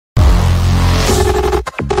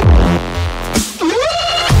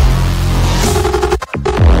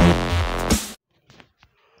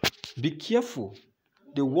Be careful.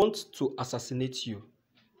 They want to assassinate you.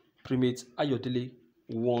 Primate Ayodele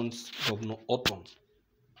warns Governor Utom.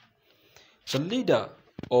 The leader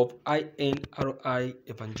of INRI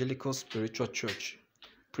Evangelical Spiritual Church,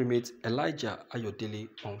 Primate Elijah Ayodele,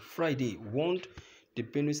 on Friday warned the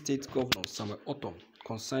Benue State Governor Samuel Utom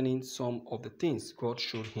concerning some of the things God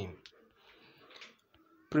showed him.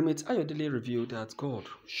 Primate Ayodele revealed that God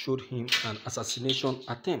showed him an assassination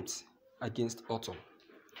attempt against Utom.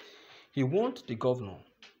 He warned the governor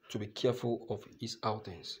to be careful of his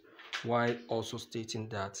outings, while also stating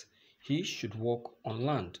that he should work on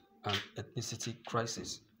land and ethnicity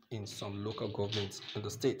crisis in some local governments in the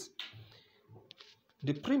state.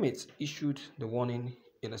 The primate issued the warning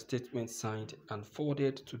in a statement signed and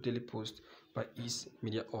forwarded to Daily Post by his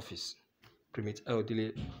media office. Primate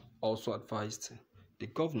Ayodele also advised the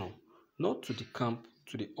governor not to decamp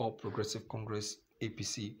to the All Progressive Congress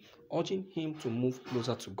APC, urging him to move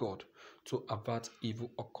closer to God to avert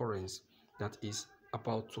evil occurrence that is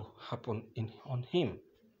about to happen on him.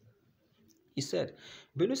 He said,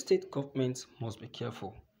 Benue State government must be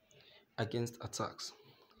careful against attacks.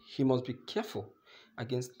 He must be careful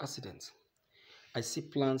against accidents. I see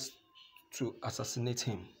plans to assassinate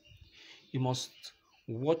him. He must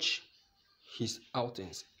watch his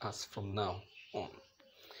outings as from now on.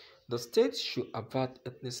 The state should avert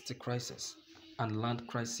ethnicity crisis and land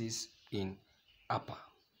crisis in Apa,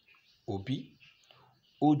 Obi,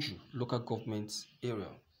 Oju local government area.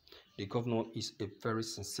 The governor is a very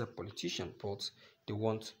sincere politician, but they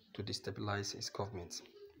want to destabilize his government.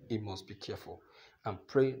 He must be careful and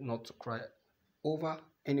pray not to cry over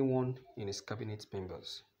anyone in his cabinet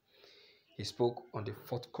members. He spoke on the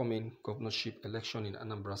forthcoming governorship election in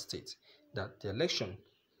Anambra State that the election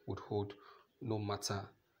would hold no matter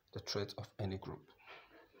the threat of any group.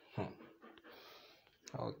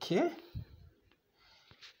 Okay.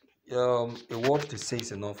 A word they say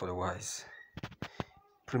is enough for the wise.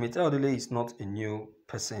 Primate Ayodele is not a new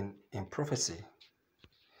person in prophecy.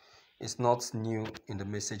 It's not new in the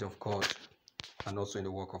message of God and also in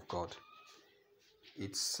the work of God.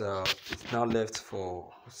 It's now left for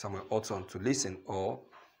Samuel Utom to listen or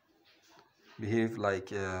behave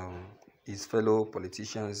like his fellow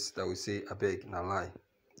politicians that will say, I beg, na lie.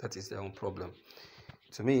 That is their own problem.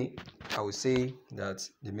 To me, I would say that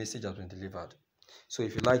the message has been delivered. So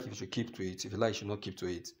if you like, you should keep to it. If you like, you should not keep to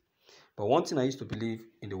it. But one thing I used to believe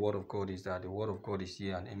in the word of God is that the word of God is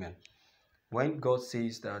here and amen. When God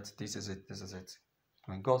says that this is it, this is it.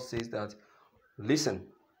 When God says that listen,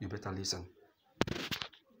 you better listen.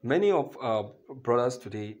 Many of our brothers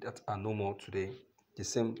today that are no more today, the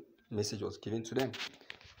same message was given to them.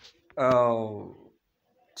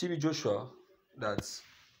 TB Joshua that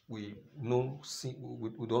we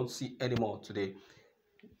don't see anymore today.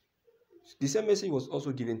 The same message was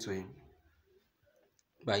also given to him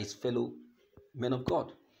by his fellow men of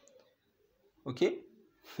God. Okay?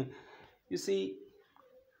 You see,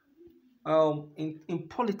 in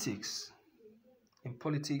politics,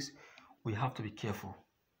 we have to be careful.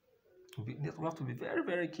 We have to be very,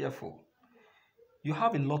 very careful. You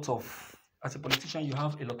have a lot of, as a politician, you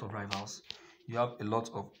have a lot of rivals. You have a lot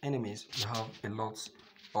of enemies. You have a lot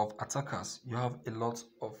of attackers. You have a lot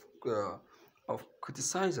of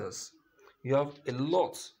criticizers. You have a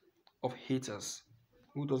lot of haters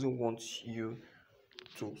who doesn't want you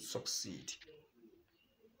to succeed.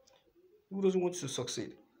 Who doesn't want you to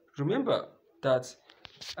succeed? Remember that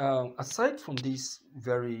aside from this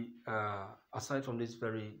very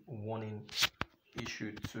warning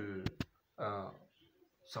issued to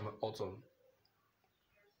Samuel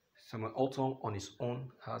Utom on his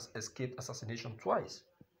own has escaped assassination twice,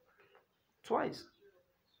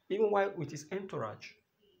 even while with his entourage.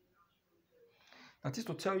 That is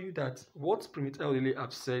to tell you that what Primate Ayodele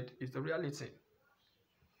have said is the reality.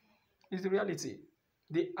 Is the reality.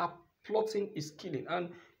 They are plotting his killing.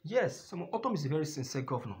 And yes, Samuel Utom is a very sincere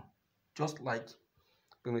governor, just like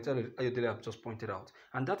Primate Ayodele have just pointed out.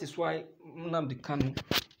 And that is why Nnamdi Kanu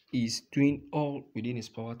is doing all within his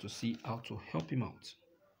power to see how to help him out.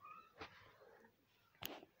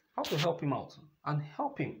 How to help him out and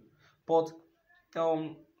help him. But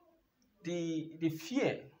the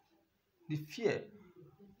fear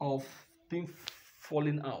of being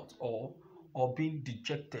fallen out or being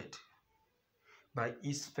dejected by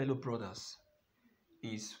his fellow brothers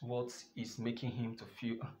is what is making him to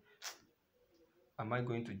feel, am I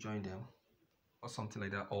going to join them or something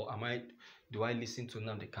like that, or do I listen to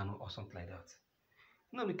Nnamdi Kanu or something like that?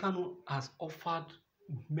 Nnamdi Kanu has offered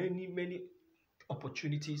many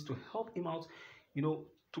opportunities to help him out,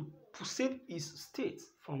 to save his state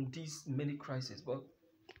from these many crises, but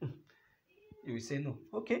he will say no.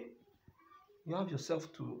 Okay, You have yourself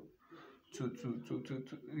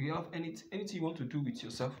you have anything you want to do with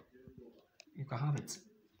yourself, you can have it.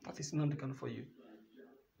 That is Nnamdi Kanu for you.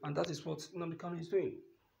 And that is what Nnamdi Kanu is doing.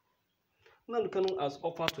 Nnamdi Kanu has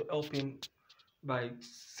offered to help him by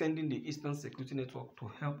sending the Eastern Security Network to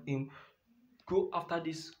help him go after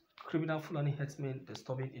this criminal Fulani herdsmen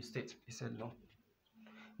disturbing his state. He said no.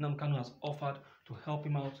 Nnamdi Kanu has offered to help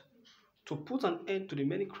him out to put an end to the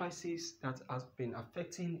many crises that has been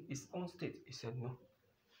affecting his own state. He said no.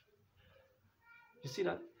 You see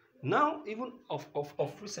that? Now, even of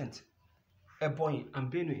recent, Ebonyi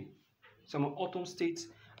and Benue, some of Utom states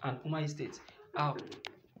and Umahi states are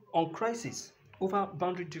on crisis over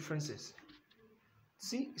boundary differences.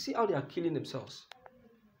 See how they are killing themselves.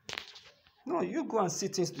 No, you go and see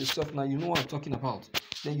things yourself now. You know what I'm talking about.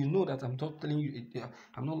 Then you know that I'm not telling you,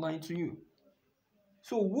 I'm not lying to you.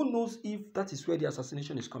 So who knows if that is where the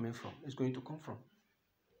assassination is coming from, is going to come from?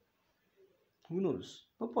 Who knows?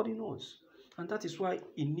 Nobody knows. And that is why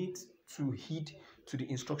he needs to heed to the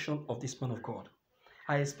instruction of this man of God.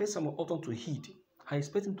 I expect Samuel Utom to heed. I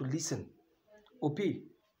expect him to listen, obey.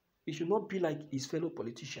 He should not be like his fellow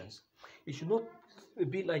politicians. He should not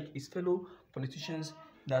be like his fellow politicians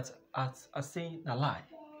that are saying a lie.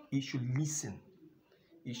 He should listen.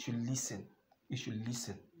 He should listen. He should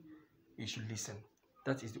listen. He should listen.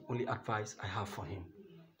 That is the only advice I have for him.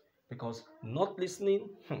 Because not listening,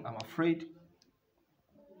 I'm afraid,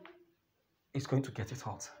 is going to get it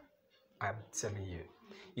hot. I'm telling you.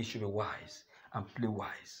 He should be wise and play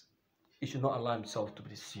wise. He should not allow himself to be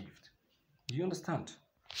deceived. Do you understand?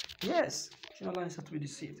 Yes, he should not allow himself to be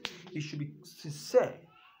deceived. He should be sincere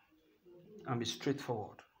and be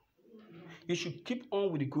straightforward. He should keep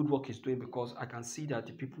on with the good work he's doing, because I can see that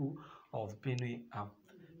the people of Benue are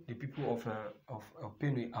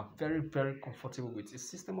Benue are very, very comfortable with the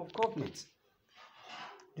system of government.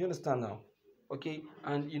 Do you understand now? Okay,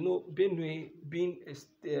 and you know, Benue being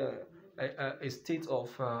a state of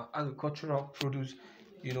agricultural produce,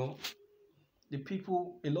 you know,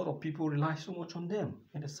 a lot of people rely so much on them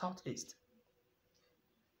in the southeast.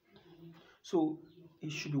 So he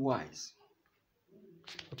should be wise.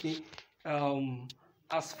 Okay.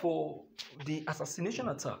 As for the assassination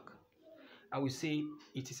attack, I will say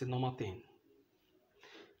it is a normal thing.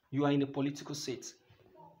 You are in a political seat,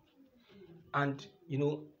 and you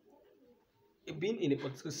know, being in a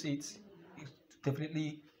political seat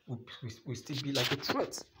definitely will still be like a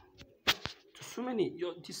threat to so many.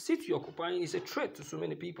 The seat you're occupying is a threat to so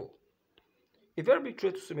many people. A very big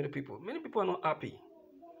threat to so many people. Many people are not happy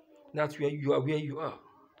that you are where you are.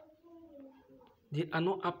 They are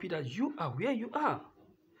not happy that you are where you are.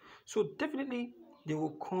 So definitely they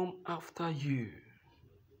will come after you.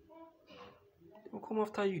 They will come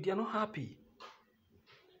after you. They are not happy.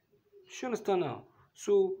 You understand now?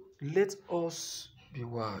 So let us be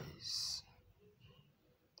wise.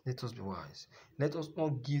 Let us be wise. Let us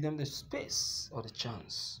not give them the space or the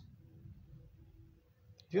chance.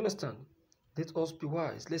 You understand? Let us be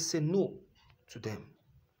wise. Let's say no to them.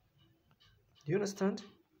 Do you understand?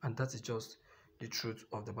 And that is just the truth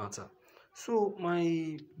of the matter. So,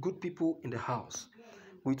 my good people in the house,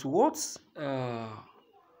 with what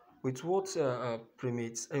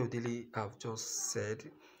Primate Ayodele have just said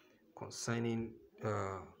concerning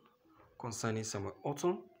Samuel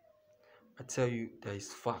Utom, I tell you, there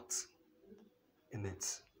is fact in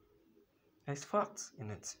it. There is fact in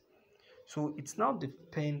it. So it now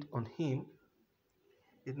depends on him.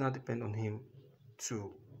 It now depends on him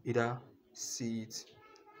to either see it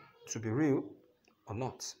to be real or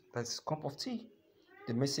not. That's a cup of tea.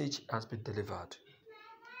 The message has been delivered.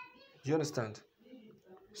 Do you understand?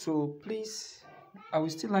 So please, I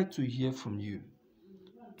would still like to hear from you,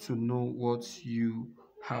 to know what you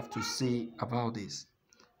have to say about this.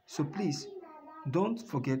 So please, don't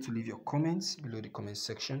forget to leave your comments below the comment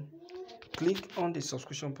section. Click on the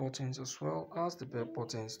subscription buttons as well as the bell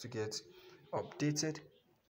buttons to get updated